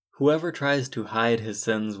Whoever tries to hide his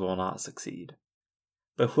sins will not succeed,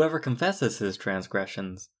 but whoever confesses his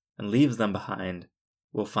transgressions and leaves them behind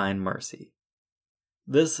will find mercy.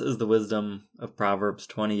 This is the wisdom of Proverbs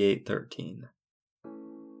 28:13.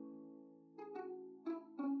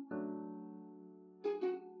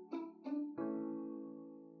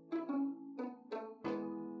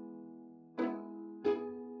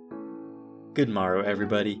 Good morrow,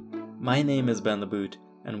 everybody. My name is Ben the Boot,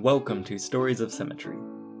 and welcome to Stories of Symmetry,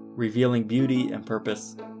 revealing beauty and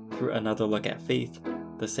purpose through another look at faith,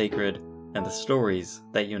 the sacred, and the stories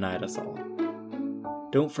that unite us all.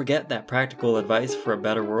 Don't forget that Practical Advice for a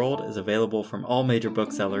Better World is available from all major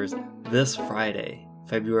booksellers this Friday,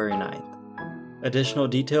 February 9th. Additional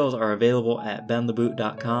details are available at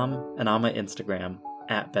bentheboot.com and on my Instagram,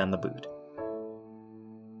 @bentheboot.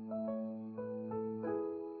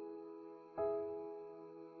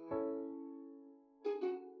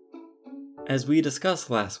 As we discussed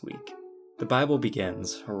last week, the Bible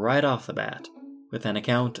begins right off the bat with an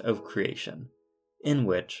account of creation, in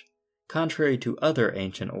which, contrary to other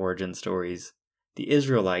ancient origin stories, the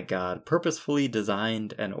Israelite God purposefully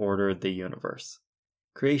designed and ordered the universe,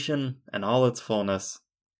 creation and all its fullness,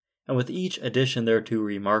 and with each addition thereto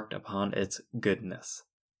remarked upon its goodness.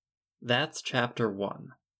 That's chapter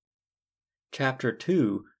 1. Chapter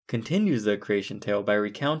 2 continues the creation tale by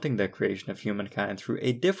recounting the creation of humankind through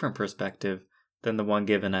a different perspective than the one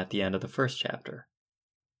given at the end of the first chapter.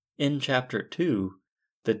 In chapter 2,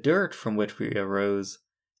 the dirt from which we arose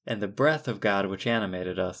and the breath of God which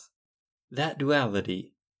animated us, that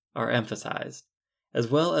duality, are emphasized, as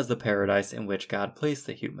well as the paradise in which God placed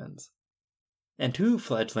the humans. And to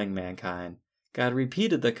fledgling mankind, God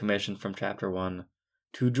repeated the commission from chapter 1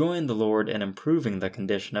 to join the Lord in improving the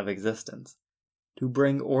condition of existence, to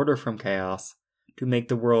bring order from chaos, to make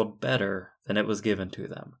the world better than it was given to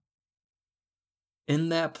them. In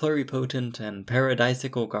that pluripotent and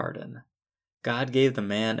paradisical garden, God gave the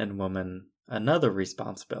man and woman another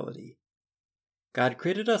responsibility. God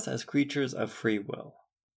created us as creatures of free will.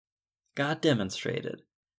 God demonstrated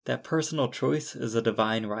that personal choice is a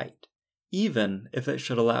divine right, even if it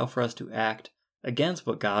should allow for us to act against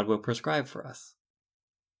what God will prescribe for us.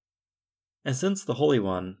 And since the Holy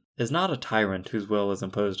One is not a tyrant whose will is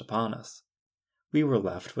imposed upon us, we were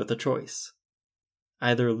left with a choice: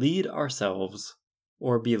 either lead ourselves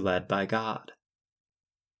or be led by God.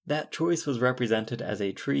 That choice was represented as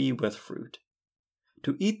a tree with fruit.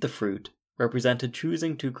 To eat the fruit represented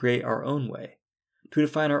choosing to create our own way, to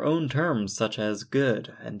define our own terms such as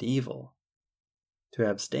good and evil. To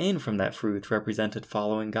abstain from that fruit represented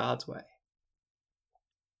following God's way.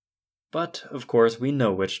 But, of course, we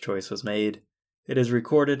know which choice was made. It is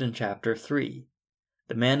recorded in chapter 3.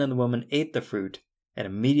 The man and the woman ate the fruit and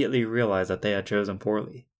immediately realized that they had chosen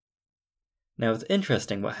poorly. Now it's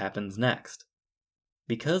interesting what happens next.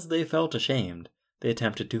 Because they felt ashamed, they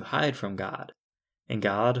attempted to hide from God. And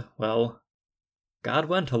God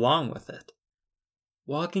went along with it.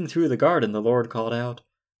 Walking through the garden, the Lord called out,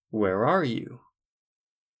 "Where are you?"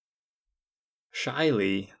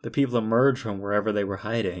 Shyly, the people emerged from wherever they were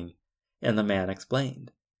hiding, and the man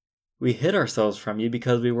explained, "We hid ourselves from you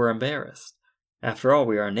because we were embarrassed. After all,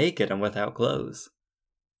 we are naked and without clothes."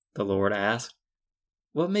 The Lord asked,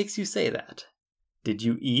 "What makes you say that? Did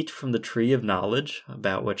you eat from the tree of knowledge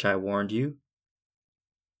about which I warned you?"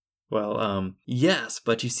 Yes,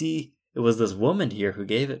 but you see, it was this woman here who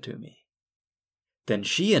gave it to me." Then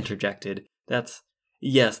she interjected,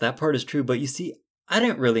 Yes, that part is true, but you see, I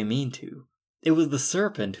didn't really mean to. It was the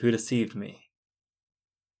serpent who deceived me."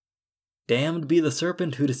 "Damned be the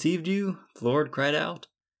serpent who deceived you," the Lord cried out,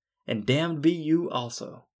 "and damned be you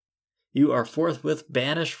also. You are forthwith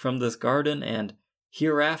banished from this garden, and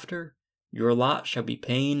hereafter your lot shall be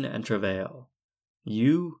pain and travail.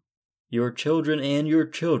 You, your children, and your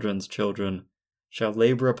children's children shall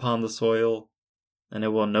labor upon the soil, and it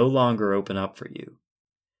will no longer open up for you.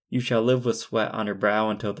 You shall live with sweat on your brow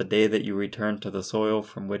until the day that you return to the soil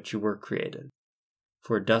from which you were created.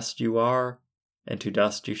 For dust you are, and to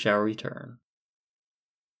dust you shall return."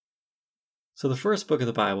 So the first book of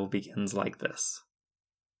the Bible begins like this.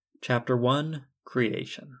 Chapter 1,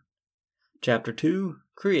 Creation. Chapter 2,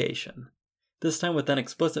 Creation, this time with an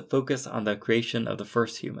explicit focus on the creation of the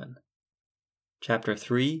first human. Chapter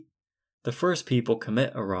 3, the first people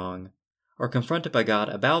commit a wrong, are confronted by God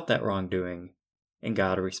about that wrongdoing, and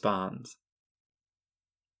God responds.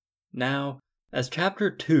 Now, as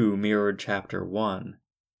chapter 2 mirrored chapter 1,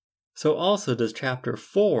 so also does chapter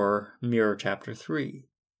 4 mirror chapter 3.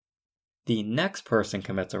 The next person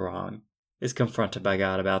commits a wrong, is confronted by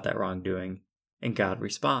God about that wrongdoing, and God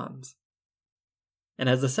responds. and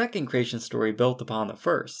as the second creation story built upon the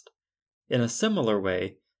first, in a similar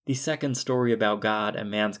way, the second story about God and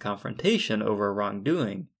man's confrontation over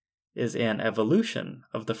wrongdoing is an evolution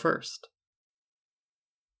of the first.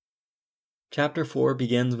 Chapter 4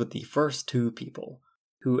 begins with the first two people,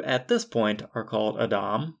 who at this point are called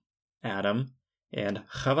Adam, and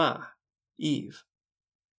Chava, Eve.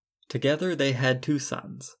 Together they had two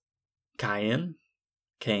sons, Cain,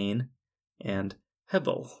 and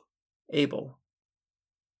Hebel, Abel.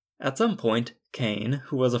 At some point, Cain,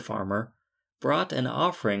 who was a farmer, brought an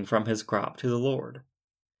offering from his crop to the Lord.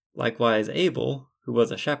 Likewise, Abel, who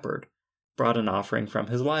was a shepherd, brought an offering from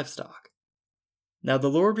his livestock. Now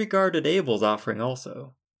the Lord regarded Abel's offering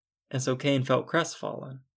also, and so Cain felt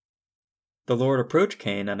crestfallen. The Lord approached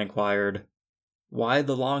Cain and inquired, "Why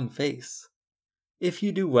the long face? If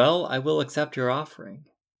you do well, I will accept your offering.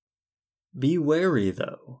 Be wary,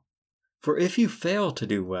 though, for if you fail to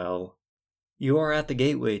do well, you are at the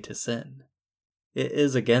gateway to sin. It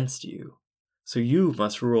is against you, so you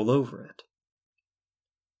must rule over it."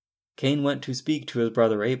 Cain went to speak to his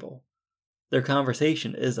brother Abel. Their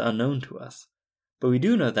conversation is unknown to us, but we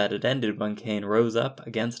do know that it ended when Cain rose up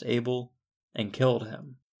against Abel and killed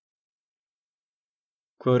him.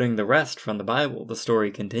 Quoting the rest from the Bible, the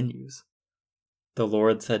story continues. The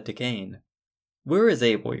Lord said to Cain, "Where is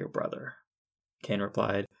Abel your brother?" Cain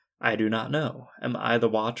replied, "I do not know. Am I the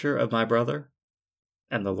watcher of my brother?"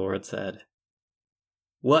 And the Lord said,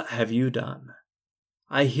 "What have you done?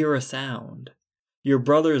 I hear a sound. Your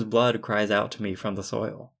brother's blood cries out to me from the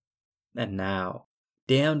soil. And now,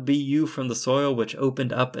 damned be you from the soil which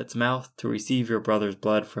opened up its mouth to receive your brother's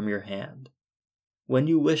blood from your hand. When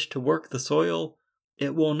you wish to work the soil,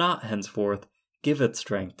 it will not henceforth give its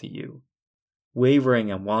strength to you.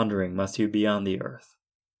 Wavering and wandering must you be on the earth."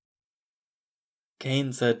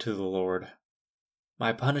 Cain said to the Lord,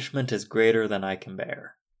 "My punishment is greater than I can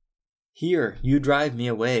bear. Here you drive me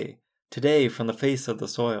away, today from the face of the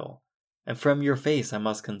soil, and from your face I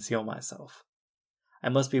must conceal myself. I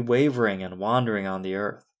must be wavering and wandering on the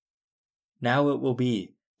earth. Now it will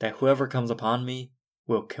be that whoever comes upon me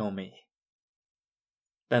will kill me."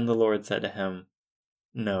 Then the Lord said to him,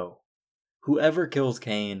 "No, whoever kills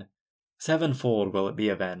Cain, sevenfold will it be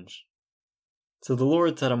avenged." So the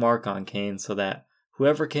Lord set a mark on Cain so that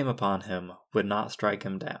whoever came upon him would not strike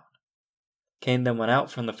him down. Cain then went out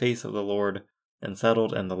from the face of the Lord and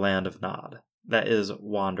settled in the land of Nod, that is,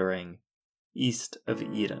 wandering, east of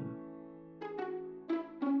Eden.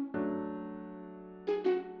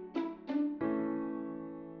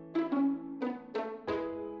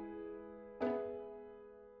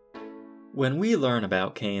 When we learn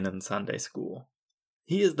about Cain in Sunday school,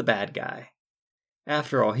 he is the bad guy.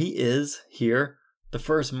 After all, he is, here, the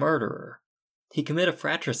first murderer. He committed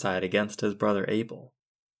fratricide against his brother Abel.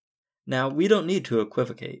 Now, we don't need to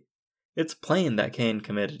equivocate. It's plain that Cain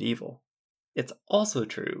committed evil. It's also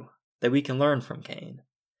true that we can learn from Cain,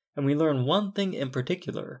 and we learn one thing in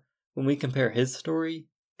particular when we compare his story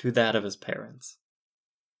to that of his parents.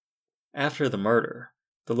 After the murder,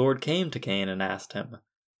 the Lord came to Cain and asked him,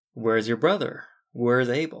 "Where's your brother? Where's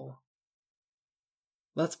Abel?"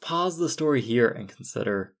 Let's pause the story here and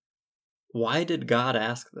consider, why did God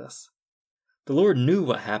ask this? The Lord knew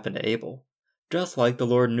what happened to Abel, just like the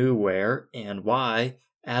Lord knew where and why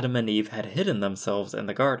Adam and Eve had hidden themselves in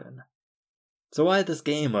the garden. So why this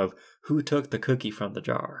game of who took the cookie from the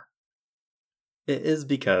jar? It is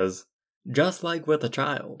because, just like with a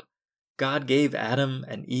child, God gave Adam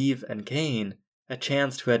and Eve and Cain a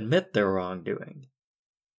chance to admit their wrongdoing.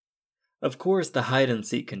 Of course, the hide and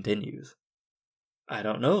seek continues. "I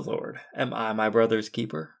don't know, Lord. Am I my brother's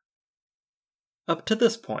keeper?" Up to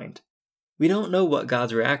this point, we don't know what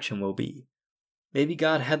God's reaction will be. Maybe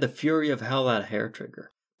God had the fury of hell at a hair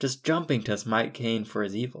trigger, just jumping to smite Cain for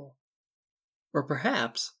his evil. Or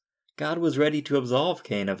perhaps God was ready to absolve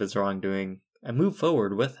Cain of his wrongdoing and move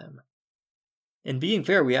forward with him. In being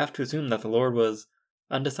fair, we have to assume that the Lord was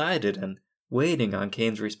undecided and waiting on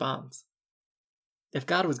Cain's response. If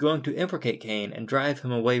God was going to imprecate Cain and drive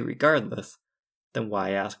him away regardless, then why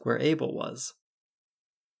ask where Abel was?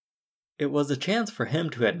 It was a chance for him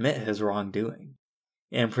to admit his wrongdoing,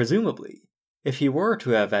 and presumably, if he were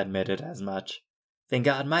to have admitted as much, then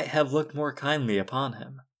God might have looked more kindly upon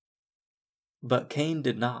him. But Cain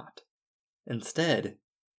did not. Instead,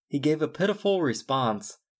 he gave a pitiful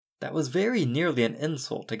response that was very nearly an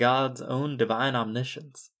insult to God's own divine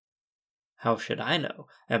omniscience. How should I know?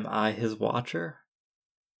 Am I his watcher?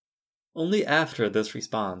 Only after this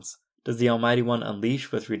response does the Almighty One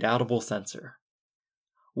unleash with redoubtable censure.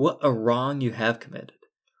 "What a wrong you have committed!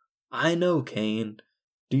 I know, Cain.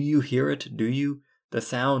 Do you hear it, do you? the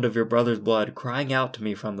sound of your brother's blood crying out to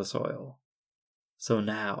me from the soil. So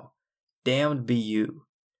now, damned be you.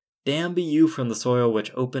 Damned be you from the soil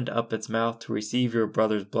which opened up its mouth to receive your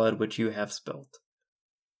brother's blood which you have spilt.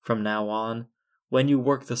 From now on, when you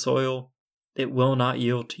work the soil, it will not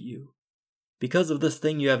yield to you. Because of this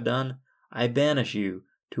thing you have done, I banish you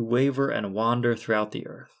to waver and wander throughout the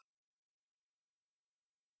earth.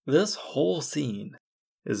 This whole scene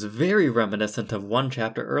is very reminiscent of one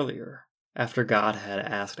chapter earlier, after God had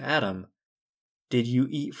asked Adam, "Did you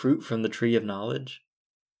eat fruit from the tree of knowledge?"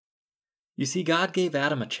 You see, God gave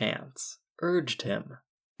Adam a chance, urged him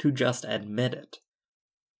to just admit it.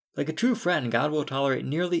 Like a true friend, God will tolerate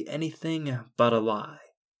nearly anything but a lie.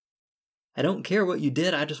 I don't care what you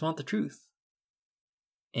did, I just want the truth.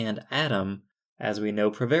 And Adam, as we know,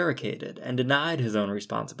 prevaricated and denied his own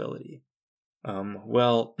responsibility.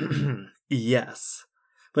 Yes,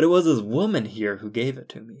 but it was his woman here who gave it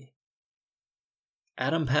to me.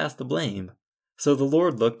 Adam passed the blame, so the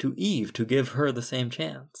Lord looked to Eve to give her the same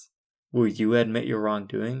chance. Will you admit your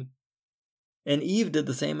wrongdoing? And Eve did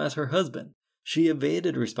the same as her husband. She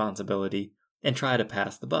evaded responsibility and tried to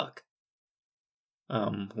pass the buck.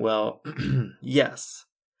 Yes,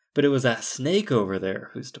 but it was that snake over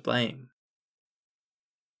there who's to blame.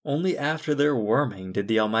 Only after their worming did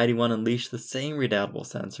the Almighty One unleash the same redoubtable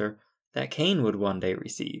censure that Cain would one day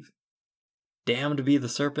receive. Damned be the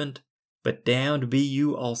serpent, but damned be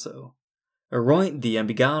you also. Anoint thee and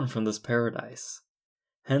begone from this paradise.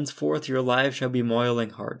 Henceforth your life shall be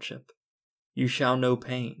moiling hardship. You shall know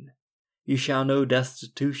pain. You shall know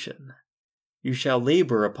destitution. You shall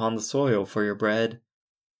labor upon the soil for your bread,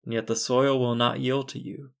 and yet the soil will not yield to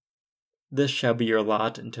you. This shall be your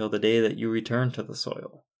lot until the day that you return to the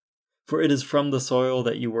soil. For it is from the soil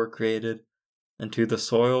that you were created, and to the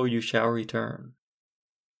soil you shall return.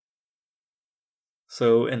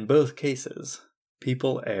 So in both cases,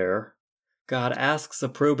 people err, God asks a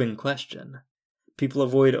probing question, people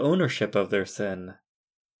avoid ownership of their sin,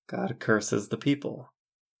 God curses the people.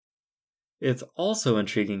 It's also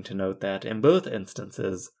intriguing to note that in both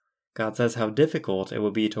instances, God says how difficult it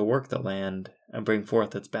will be to work the land and bring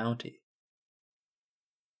forth its bounty.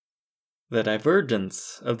 The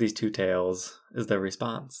divergence of these two tales is their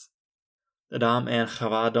response. Adam and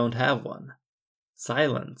Chava don't have one.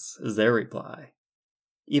 Silence is their reply.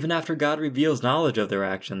 Even after God reveals knowledge of their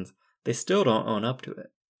actions, they still don't own up to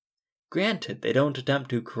it. Granted, they don't attempt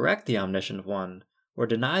to correct the omniscient one or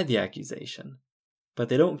deny the accusation, but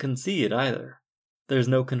they don't concede either. There's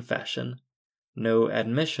no confession, no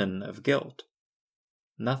admission of guilt.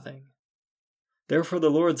 Nothing. Therefore the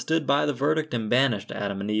Lord stood by the verdict and banished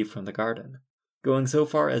Adam and Eve from the garden, going so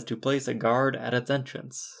far as to place a guard at its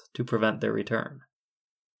entrance to prevent their return.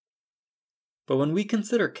 But when we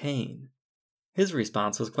consider Cain, his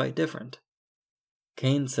response was quite different.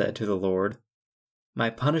 Cain said to the Lord, "My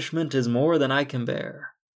punishment is more than I can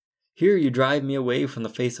bear. Here you drive me away from the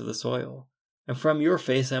face of the soil, and from your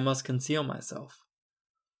face I must conceal myself.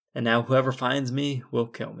 And now whoever finds me will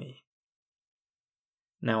kill me."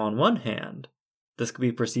 Now on one hand, this could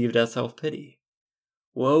be perceived as self-pity.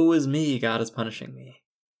 Woe is me, God is punishing me.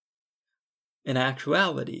 In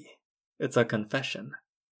actuality, it's a confession,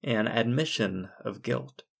 an admission of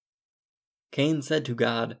guilt. Cain said to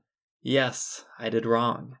God, "Yes, I did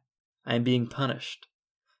wrong. I am being punished.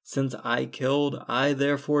 Since I killed, I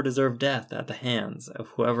therefore deserve death at the hands of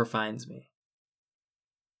whoever finds me."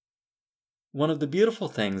 One of the beautiful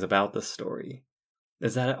things about this story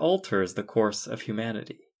is that it alters the course of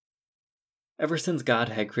humanity. Ever since God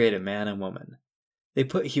had created man and woman, they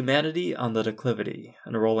put humanity on the declivity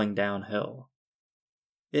and rolling downhill.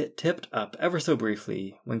 It tipped up ever so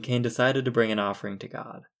briefly when Cain decided to bring an offering to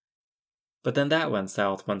God. But then that went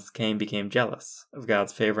south once Cain became jealous of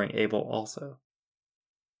God's favoring Abel also.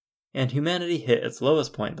 And humanity hit its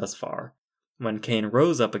lowest point thus far when Cain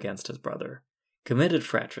rose up against his brother, committed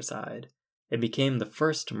fratricide, and became the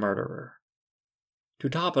first murderer. To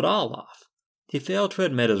top it all off, he failed to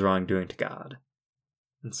admit his wrongdoing to God,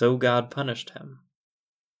 and so God punished him.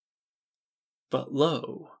 But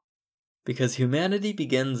lo, because humanity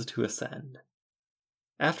begins to ascend.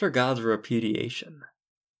 After God's repudiation,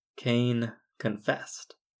 Cain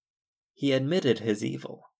confessed. He admitted his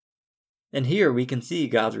evil. And here we can see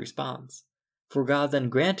God's response, for God then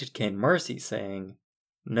granted Cain mercy, saying,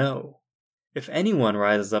 "No, if anyone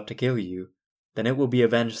rises up to kill you, then it will be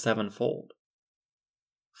avenged sevenfold."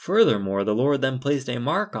 Furthermore, the Lord then placed a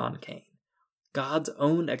mark on Cain, God's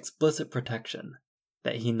own explicit protection,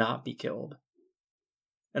 that he not be killed.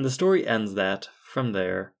 And the story ends that, from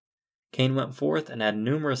there, Cain went forth and had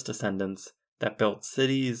numerous descendants that built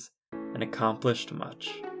cities and accomplished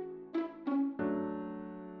much.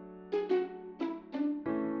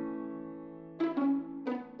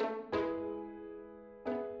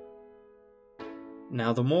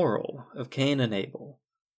 Now the moral of Cain and Abel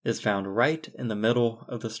is found right in the middle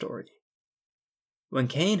of the story. When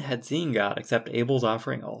Cain had seen God accept Abel's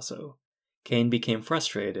offering also, Cain became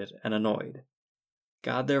frustrated and annoyed.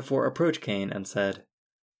 God therefore approached Cain and said,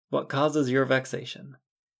 "What causes your vexation?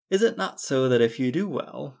 Is it not so that if you do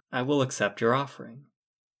well, I will accept your offering?"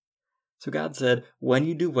 So God said, "When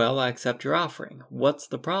you do well, I accept your offering. What's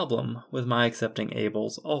the problem with my accepting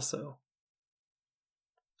Abel's also?"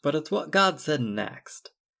 But it's what God said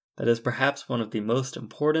next that is perhaps one of the most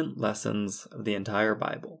important lessons of the entire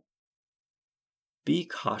Bible. Be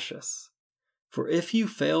cautious, for if you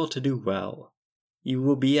fail to do well, you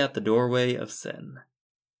will be at the doorway of sin.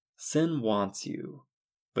 Sin wants you,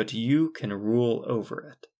 but you can rule over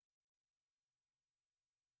it.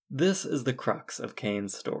 This is the crux of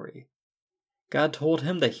Cain's story. God told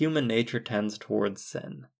him that human nature tends towards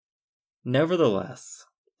sin. Nevertheless,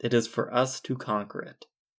 it is for us to conquer it.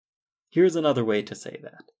 Here's another way to say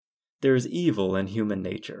that. There is evil in human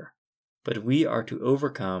nature, but we are to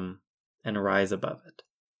overcome and rise above it.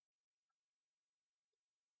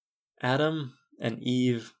 Adam and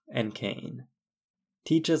Eve and Cain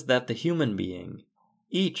teach us that the human being,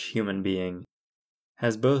 each human being,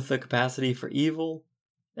 has both the capacity for evil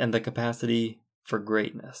and the capacity for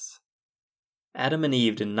greatness. Adam and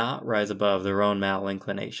Eve did not rise above their own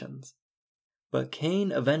malinclinations, but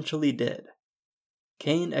Cain eventually did.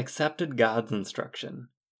 Cain accepted God's instruction,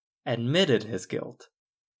 admitted his guilt,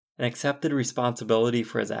 and accepted responsibility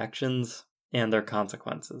for his actions and their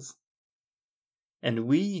consequences. And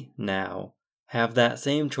we, now, have that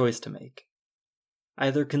same choice to make.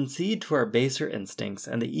 Either concede to our baser instincts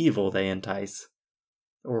and the evil they entice,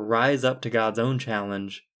 or rise up to God's own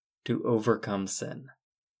challenge to overcome sin.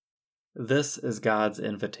 This is God's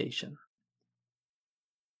invitation.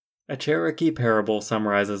 A Cherokee parable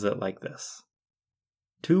summarizes it like this.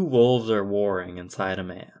 2 wolves are warring inside a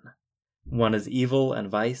man. One is evil and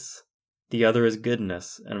vice, the other is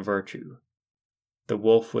goodness and virtue. The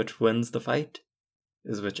wolf which wins the fight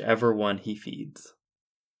is whichever one he feeds.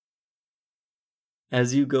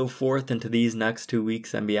 As you go forth into these next 2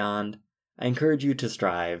 weeks and beyond, I encourage you to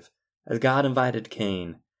strive, as God invited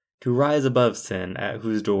Cain, to rise above sin at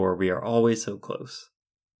whose door we are always so close.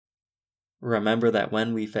 Remember that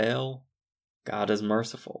when we fail, God is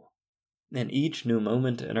merciful, and each new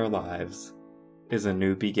moment in our lives is a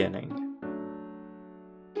new beginning.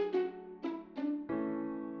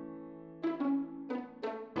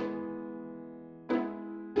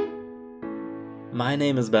 My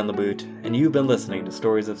name is Ben LeBoot, and you've been listening to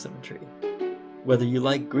Stories of Symmetry. Whether you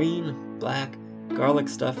like green, black,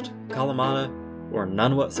 garlic-stuffed, Kalamata, or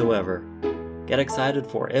none whatsoever, get excited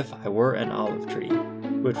for If I Were an Olive Tree,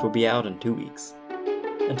 which will be out in 2 weeks.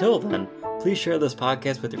 Until then, please share this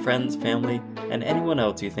podcast with your friends, family, and anyone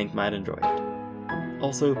else you think might enjoy it.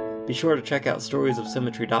 Also, be sure to check out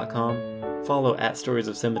storiesofsymmetry.com, follow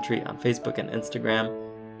 @storiesofsymmetry on Facebook and Instagram,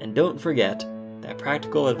 and don't forget that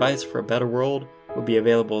Practical Advice for a Better World will be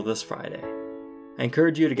available this Friday. I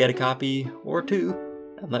encourage you to get a copy or 2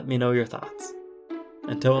 and let me know your thoughts.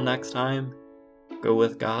 Until next time, go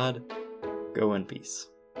with God, go in peace.